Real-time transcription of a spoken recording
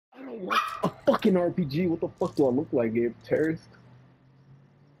A fucking RPG. What the fuck do I look like, Gabe? Terrorist?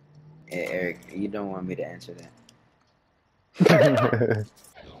 Hey, Eric, you don't want me to answer that.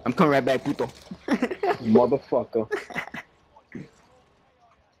 I'm coming right back, puto. Motherfucker.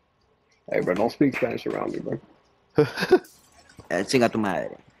 Hey, bro, don't speak Spanish around me, bro. Chinga tu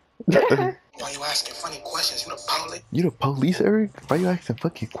madre. Why you asking funny questions? You the police? You the police, Eric? Why you asking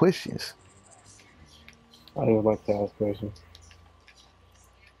fucking questions? I don't like to ask questions.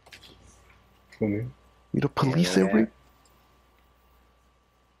 Come here. You the police, Yeah, Eric?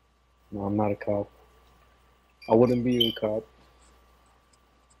 No, I'm not a cop. I wouldn't be a cop.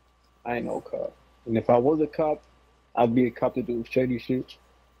 I ain't no cop. And if I was a cop, I'd be a cop to do shady shit.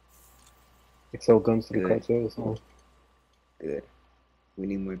 Like sell guns to the cartels. So. Good. We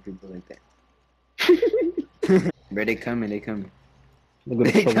need more people like that. Bro, they coming, they coming. Look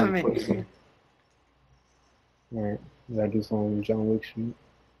at They the coming. person. Alright, gotta do some John Wick shit.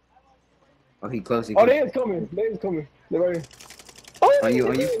 Oh, he close, he Oh, close. they is coming. They is coming. They're right here. Oh, On you,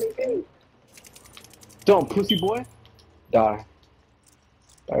 on you. Don't, pussy boy. Die.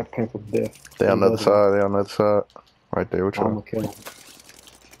 Die painful death. They on the other side, they on the other side. Right there, which I'm one? gonna kill him.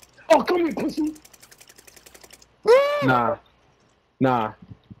 Oh, come here, pussy. Nah. Nah.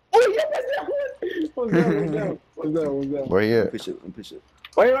 Oh, yeah, that's that one. What's that? What's that? What's that? What's that? Where you at? Push it, push it.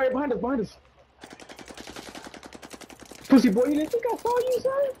 Wait, right behind us, behind us. Pussy boy, you didn't think I saw you,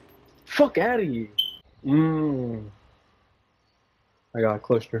 son? Fuck out of here. I got a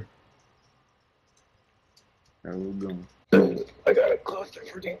cluster. Where we going? I got a cluster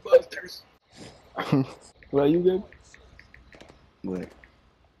for these busters. Well, you good? What?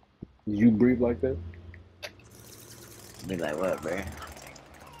 You breathe like that? Be like what, bro?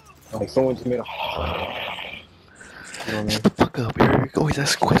 Like someone just made a. You know what I mean? Shut the fuck up, Eric. Always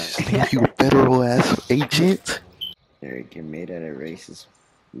ask questions. Think you federal ass agent? Eric, you're made out of racist.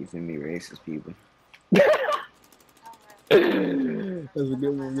 You feel me? Racist people. That's a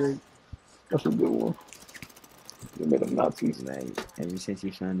good one, man. That's a good one. You made them Nazis. Like, ever since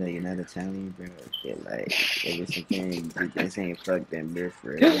you found out you're not Italian, bro, it like, ever since then, you just ain't fuck them, bro,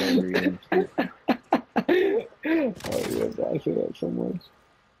 for whatever reason. Oh, yeah, bro, I say that so much.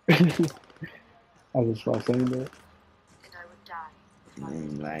 I just start saying that.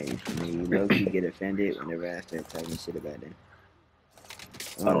 And like, you low-key get offended whenever I start talking shit about them.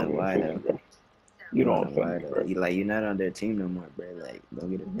 I don't know why, though. You don't I know why, offend me, though. bro. Like, you're not on their team no more, bro. Like,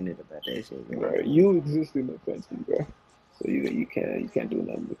 don't get offended about that shit, bro. Bro, you exist in the offense me, bro. So you can't do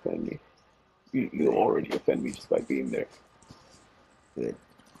nothing to offend me. You already offend me just by being there. Good.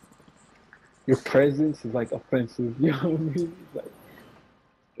 Your presence is like offensive. You know what I mean? Like,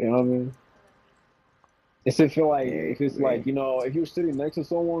 you know what I mean? It's if you're like, if it's like, you know, if you're sitting next to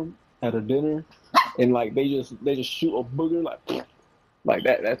someone at a dinner and like they just shoot a booger like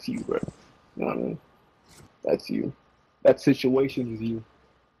that. That's you, bro. You know what I mean? That's you. That situation is you.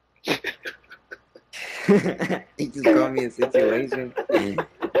 He just called me a situation.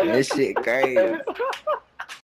 That shit crazy.